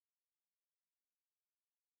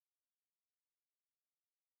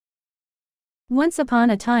Once upon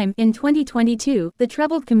a time, in 2022, the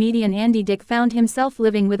troubled comedian Andy Dick found himself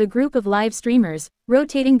living with a group of live streamers,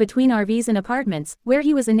 rotating between RVs and apartments, where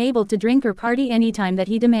he was enabled to drink or party anytime that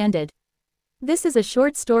he demanded. This is a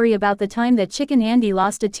short story about the time that Chicken Andy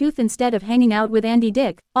lost a tooth instead of hanging out with Andy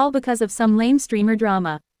Dick, all because of some lame streamer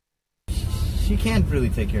drama. She can't really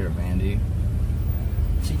take care of Andy.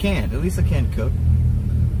 She can't. Elisa can't cook.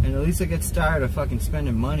 And Elisa gets tired of fucking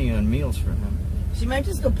spending money on meals for him. She might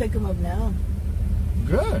just go pick him up now.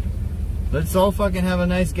 Good. Let's all fucking have a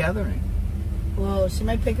nice gathering. Well, she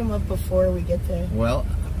might pick him up before we get there. Well,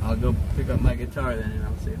 I'll go pick up my guitar then and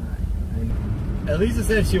I'll say hi. Elisa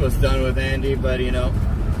said she was done with Andy, but you know.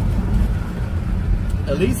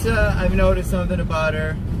 Elisa, I've noticed something about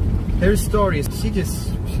her. Her stories,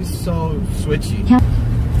 she's so switchy.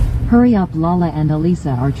 Hurry up, Lala and Elisa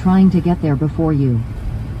are trying to get there before you.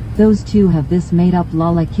 Those two have this made up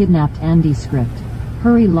Lala kidnapped Andy script.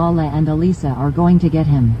 Hurry, Lala and Elisa are going to get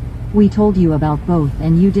him. We told you about both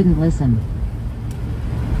and you didn't listen.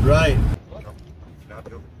 Right.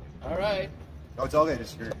 Alright. No, it's all good.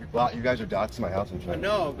 Just, you guys are doxing my house and shit.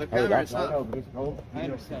 No, the camera's up. I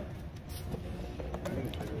understand.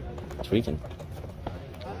 Tweaking.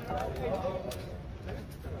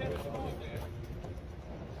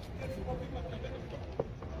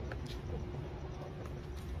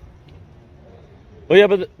 Well, yeah,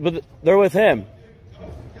 but they're with him.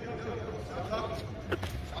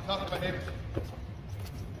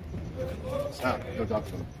 Stop. Go talk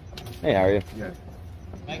to him. Hey, how are you? Yeah.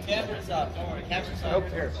 My camera's up. Don't worry. Camera's up. Nope,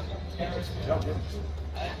 here.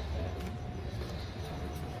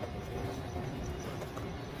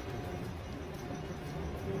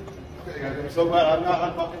 Okay, guys, I'm so glad I'm not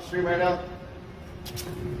on fucking stream right now.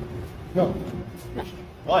 No.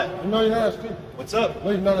 What? No, you're not on stream. What's up?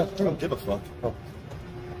 No, you're not on I stream. don't give a fuck. Oh.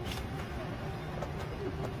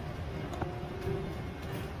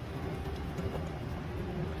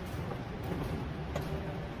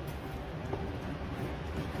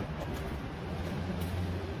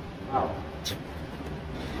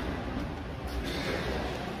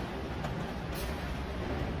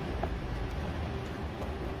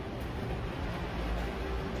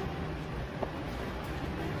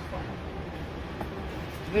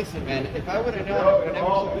 Listen, man, if I would have known, I would have never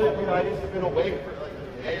all good, dude. I just have been awake for like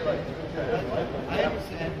a day, like. I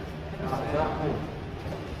understand.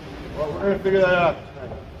 Well, we're gonna figure that out.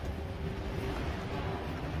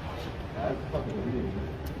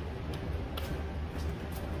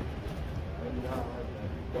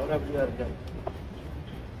 Don't ever do that again.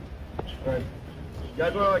 All right. You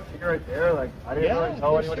guys want to like take it right there? Like, I didn't really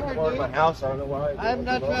tell anyone to come over to my house. I don't know why. I'm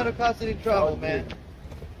not trying to cause any trouble, man.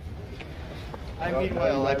 I mean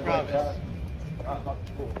well, I promise.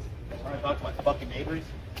 Alright, talk to my fucking neighbors.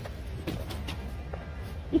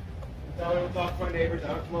 Tell me to talk to my neighbors. I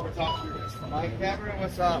don't come over and talk to you. My camera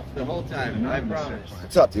was off the whole time, I promise.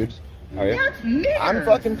 What's up, dude? How are you? I'm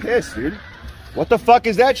fucking pissed, dude. What the fuck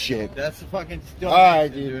is that shit? That's the fucking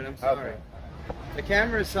Alright, dude. I'm sorry. The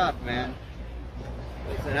camera's up, man.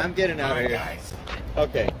 Listen, I'm getting out of here.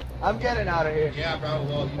 Okay. I'm getting out of here. Yeah, bro.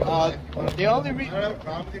 Well, you know, the only reason I don't have a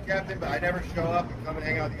problem with you, Captain, but I never show up and come and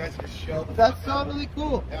hang out with you guys. Just show up. that's totally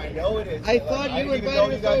cool. Yeah, I know it is. I thought you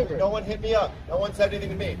invited us over. No one hit me up. No one said anything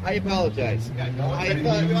to me. I apologize. Yeah, no one I said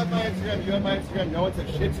anything. thought- You have my Instagram. You have my Instagram. No one said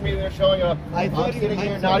shit to me. They're showing up. I thought I'm you- sitting I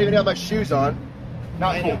here, thought- not even have my shoes on.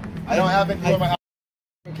 Not I cool. know. I don't have anything on my house.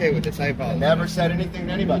 Okay with this, I I apologize. never said anything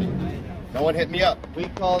to anybody. No one hit me up. We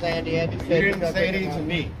called Andy. Andy You said didn't say anything to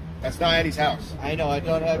me. That's not Andy's house. I know, I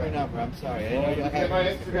don't have your number. I'm sorry. I know you Look have at my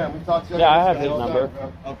Instagram. We talked to Yeah, I have his number.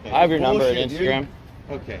 Okay. I have your number and Bullshit, dude. Instagram.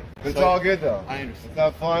 Okay. It's So- all good though. I understand. It's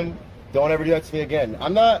not fun. Don't ever do that to me again. I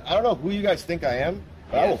don't know who you guys think I am,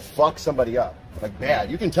 but I will fuck somebody up. Like bad.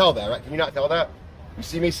 You can tell that, right? Can you not tell that? You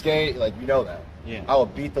see me skate, like you know that. Yeah. I will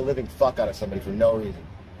beat the living fuck out of somebody for no reason.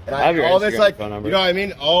 And I have your all this Instagram like, phone number. you know what I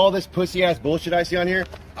mean? All this pussy ass bullshit I see on here.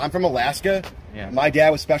 I'm from Alaska. Yeah. My dad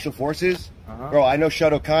was special forces. Uh-huh. Bro, I know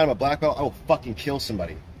Shoto Khan. I'm a black belt. I will fucking kill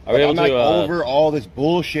somebody. Are we Like, able I'm to, like over all this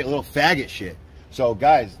bullshit, little faggot shit. So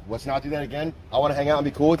guys, let's not do that again. I want to hang out and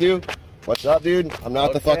be cool with you. What's up, dude? I'm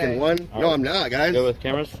not the Okay. fucking one. All No, right. I'm not, guys. Good with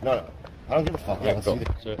cameras? No. I don't give a fuck. Yeah, Let's cool. do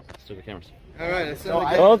So, let's do the cameras. All right. Let's No,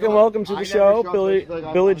 I- Welcome to I the never show, showed Billy. this,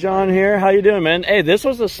 like, Billy John here. How you doing, man? Hey, this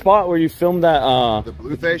was the spot where you filmed that. The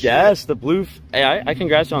blue face. Yes, the blue. Hey, I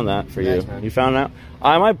congrats you on that for Thanks, you. man. You found out.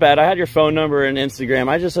 My bad. I had your phone number and Instagram.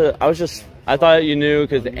 I thought you knew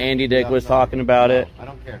because Andy Dick was talking about it. I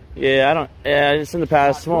don't care. Yeah, I don't. Yeah, it's in the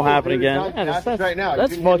past. It won't happen again. Yeah, That's that's right now. You That's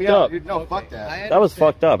didn't hit fucked me up, up. dude. No, fuck that. That was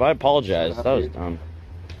fucked up. I apologize. That was dumb.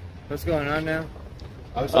 What's going on now?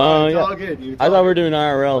 I'm sorry, it's yeah. all good, dude. I thought we were doing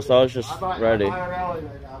IRL, so I was just ready. I'm IRL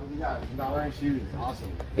right now. Yeah, I'm not wearing shoes.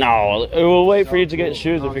 Awesome. No, we'll wait for you to get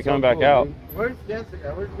shoes if you're coming back out. Where's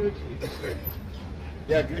Jessica? Where's Gucci?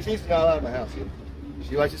 Yeah, Gucci's not allowed in my house, dude.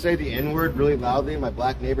 She likes to say the N-word really loudly, and my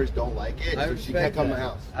black neighbors don't like it, so she can't come to my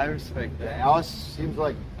house. I respect that. Alice seems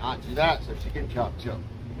like not do that, so she can come too.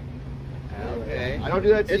 Okay. I don't do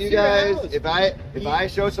that to It's you your guys. house. If I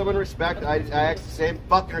show someone respect, I ask the same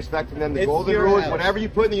fucking respect from them. The It's golden your rule is house. whatever you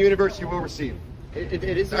put in the universe, you will receive. It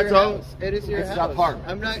is That's your all. house. It is your It's house. an apartment.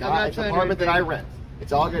 I'm not It's trying an to apartment that I invade- rent.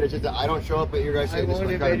 It's all good. It's just that I don't show up at your guys' I say this won't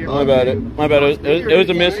one invade kind your of My bad. My bad. It was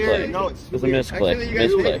a misclick. No, It was a misclick. Actually, you guys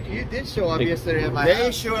Misclick. you did show up yesterday at my They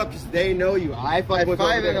house. showed up because they know you. I fucking At was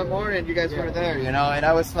 5 over in the there. morning, you guys were there, you know, and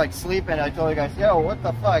I was like sleeping. I told you guys, yo, what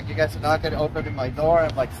the fuck? You guys are not gonna open my door.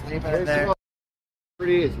 I'm like sleeping in there.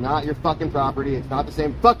 It's not your fucking property. It's not the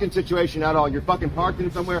same fucking situation at all. You're fucking parked in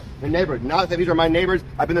somewhere in a neighborhood. Not that these are my neighbors.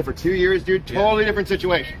 I've been there for 2 years, dude. Totally different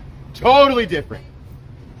situation. Totally different.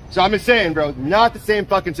 So I'm just saying, bro, not the same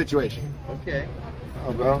fucking situation. Okay.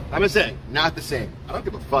 Oh, bro. I'm just saying, not the same. I don't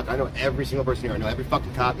give a fuck. I know every single person here. I know every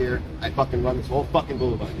fucking cop here. I fucking run this whole fucking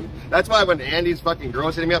boulevard, dude. That's why when Andy's fucking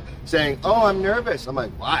girl's hitting me up saying, oh, I'm nervous. I'm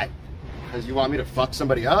like, why? Because you want me to fuck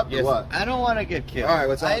somebody up? Yes. Or what? I don't want to get killed. All right,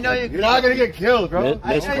 what's up? I know You're not gonna get killed, bro.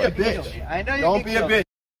 I Don't be a bitch. I know you Don't can be a kill bitch.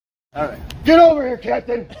 All right. Get over here,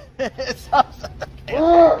 Captain.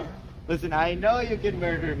 Listen, I know you can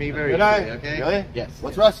murder me very Did I? easily, okay? Really? Yes.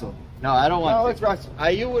 Let's wrestle. No, I don't want No, to. let's wrestle.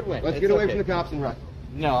 You would win. Let's It's get away okay. from the cops and wrestle.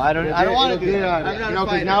 No, I don't want to do that. I'm not you know, a 'cause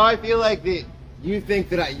fighter. now I feel like that you think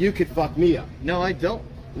that you could fuck me up. No, I don't.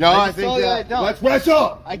 No, I I just think told you that. I don't. Let's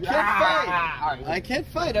wrestle. I can't All right. fight. I can't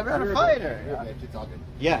fight. I'm not You're a a fighter. You're a bitch. It's all good.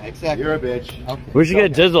 Yeah, exactly. You're a bitch. Okay. We should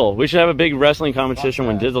get Dizzle. We should have a big wrestling competition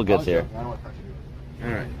when Dizzle gets here. I don't want to touch you.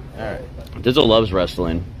 All right. All right. Dizzle loves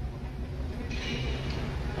wrestling.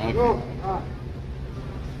 Okay.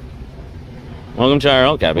 Welcome to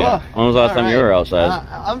IRL, Cappy. Well, When was the last all time you right. were outside?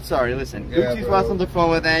 I'm sorry. Listen, Yeah, Gucci's bro. was on the phone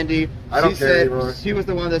with Andy. I don't She care said anymore. she was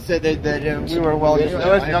the one that said that we were well.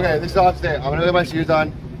 Okay, this is all I'm saying. I'm gonna leave my shoes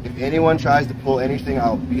on. If anyone tries to pull anything,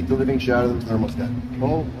 I'll beat the living shit out of them. Thermostat.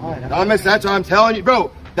 Oh, why? That's what I'm telling you, bro.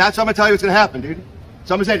 That's what I'm gonna tell you what's gonna happen, dude.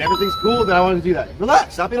 So I'm saying everything's cool, then I wanted to do that.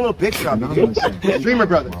 Relax. Stop being a little bitch around me, dude. Streamer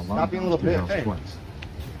brother. Stop being a little bitch. Hey.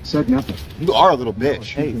 Said nothing. You are a little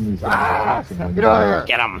bitch. Hey. Get out of here.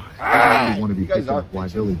 Get him. You want to be You guys picked are up why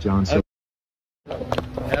Billy John said.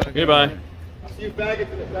 Goodbye. See you back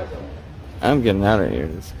into the vessel. I'm getting out of here.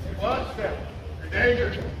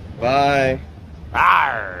 Bye.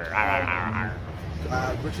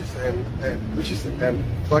 Which is and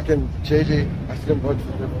fucking JJ. I see him vote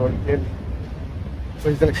for him. So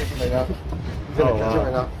he's gonna kick him right now. He's gonna kick him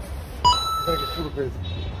right now. He's gonna get super crazy.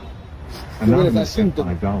 Anonymous sent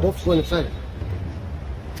 $5. Don't go inside.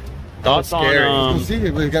 Thoughts scary. on, You see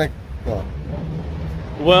it, but he's gonna.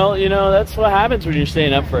 well, you know, that's what happens when you're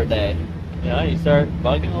staying up for a day. You know, you start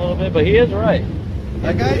bugging a little bit, but he is right.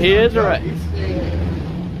 That guy. He is right. He's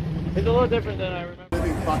It's a little different than I remember.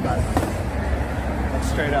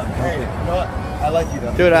 Straight up. Hey, you know what? I like you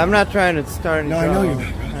though. Dude, I'm not trying to start. No, I know you.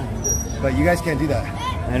 But you guys can't do that.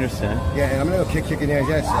 I understand. Yeah, and I'm gonna go kicking Andy's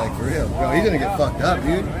ass, like for real. Bro, he's gonna get fucked up,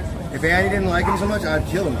 dude. If Andy didn't like him so much, I'd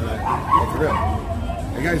kill him tonight. Like, for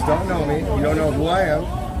real. You guys don't know me. You don't know who I am.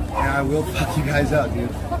 And I will fuck you guys up,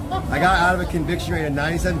 dude. I got out of a conviction rate of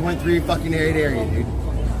 97.3 fucking area, dude.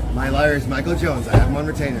 My liar is Michael Jones. I have him on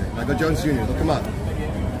retainer. Michael Jones Jr. Look him up.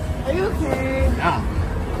 Are you okay? No,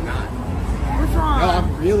 I'm not. What's wrong? No,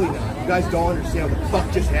 I'm really not. You guys don't understand what the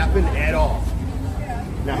fuck just happened at all.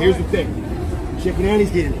 Now here's the thing. Chicken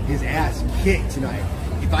Andy's getting his ass kicked tonight.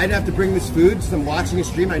 If I didn't have to bring this food, since I'm watching his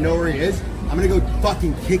stream, I know where he is, I'm gonna go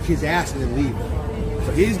fucking kick his ass and then leave.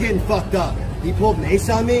 So he's getting fucked up. He pulled mace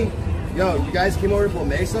on me. Yo, you guys came over to pull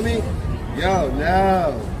mace on me? Yo,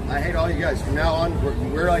 no. I hate all you guys. From now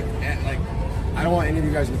on, we're like, I don't want any of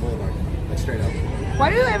you guys in the boulevard. Like straight up. Why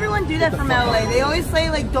do everyone do that from LA? They always say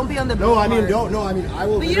like, don't be on the No, I mean, boulevard. don't. No, I mean, I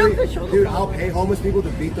will. But you don't literally- control the dude, boulevard. I'll pay homeless people to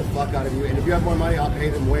beat the fuck out of you. And if you have more money, I'll pay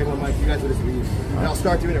them way more money. You guys will just leave. And I'll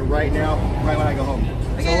start doing it right now, right when I go home.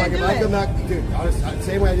 Okay, so like, do if I it. come back, dude,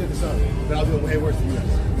 same way I did the sun, but I'll do it way worse than you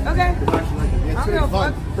guys. Okay. It's actually like, it's I'll gonna go be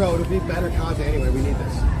fun, fuck. bro. It'll be better content anyway. We need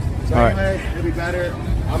this. So All right. anyway, it'll be better.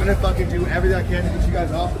 I'm gonna fucking do everything I can to get you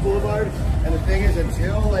guys off the boulevard. And the thing is,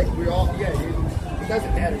 until like we're all, yeah, dude, it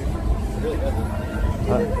doesn't matter. It really doesn't.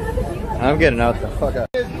 I'm getting out the fuck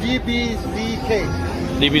out. DBZK.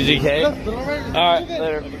 DBZK? Alright,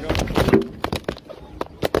 later.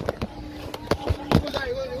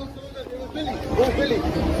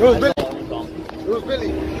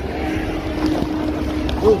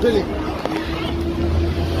 It was Billy.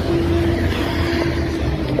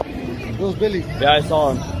 was Billy. Yeah, I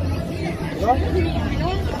saw him.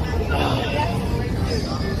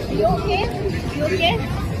 You okay? You okay?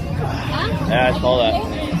 Huh? Yeah, I saw that.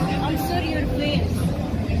 I'm sorry you're playing.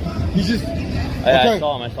 He just. Yeah, Okay. I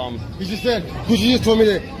saw him. He just said, because he just told me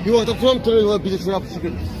that he walked up to him, told me to beat the shit up. He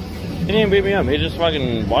didn't beat me up. He just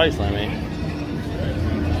fucking body slammed me.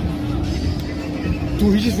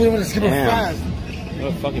 Dude, he just went with a skipper Damn. fast.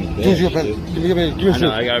 What a fucking bitch. Dude, give me a I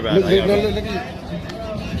know, I got it back. Look, I got it look, look, look.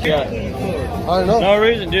 Yeah. I don't know. No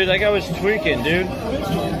reason, dude. That guy was tweaking, dude.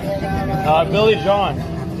 Billy John.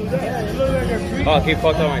 Oh, he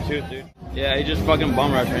fucked up my tooth, dude. Yeah, he just fucking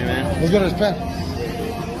bum rushed me, man. Let's go to his pen.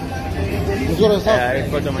 Let's go to his house. Yeah,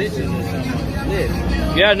 he fucked up my tooth.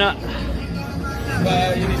 Yeah, no.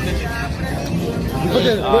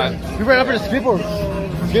 You ran up in a skateboard.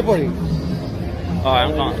 Skateboarding. Oh,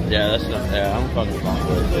 I'm calling. Yeah, that's not. Yeah, I'm fucking calling.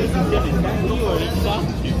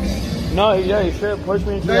 No, yeah, he straight up pushed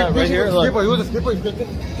me into that right here. Look. He was a skateboard. He was a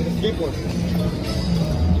skateboard.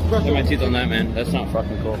 Look at my teeth on that, man. That's not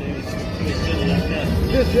fucking cool. Yeah,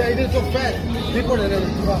 he did so fast. Skateboard and then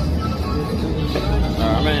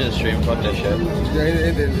I'm in the stream. Fuck that shit.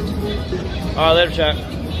 yeah, he did. Alright, later, chat.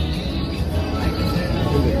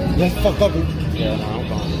 That's fucked up. Yeah, no, I'm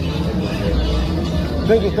calling.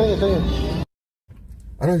 Thank you.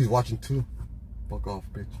 I know he's watching too. Fuck off,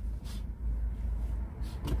 bitch.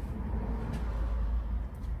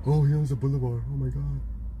 Oh, he owns a boulevard. Oh my god.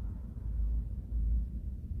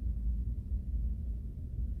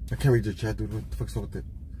 I can't read your chat, dude. What the fuck's up with it?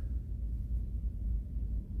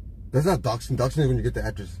 That's not doxing. Doxing is when you get the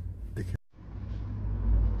address.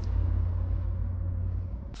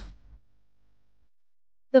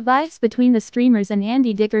 The vibes between the streamers and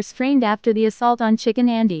Andy Dick are strained after the assault on Chicken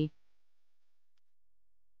Andy.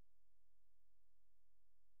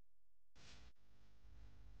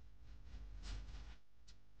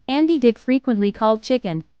 Andy Dick frequently called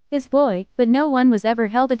Chicken his boy, but no one was ever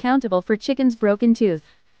held accountable for Chicken's broken tooth.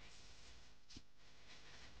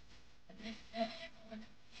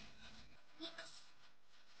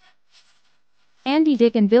 Andy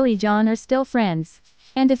Dick and Billy John are still friends,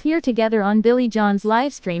 and appear together on Billy John's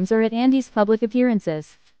live streams or at Andy's public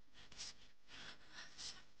appearances.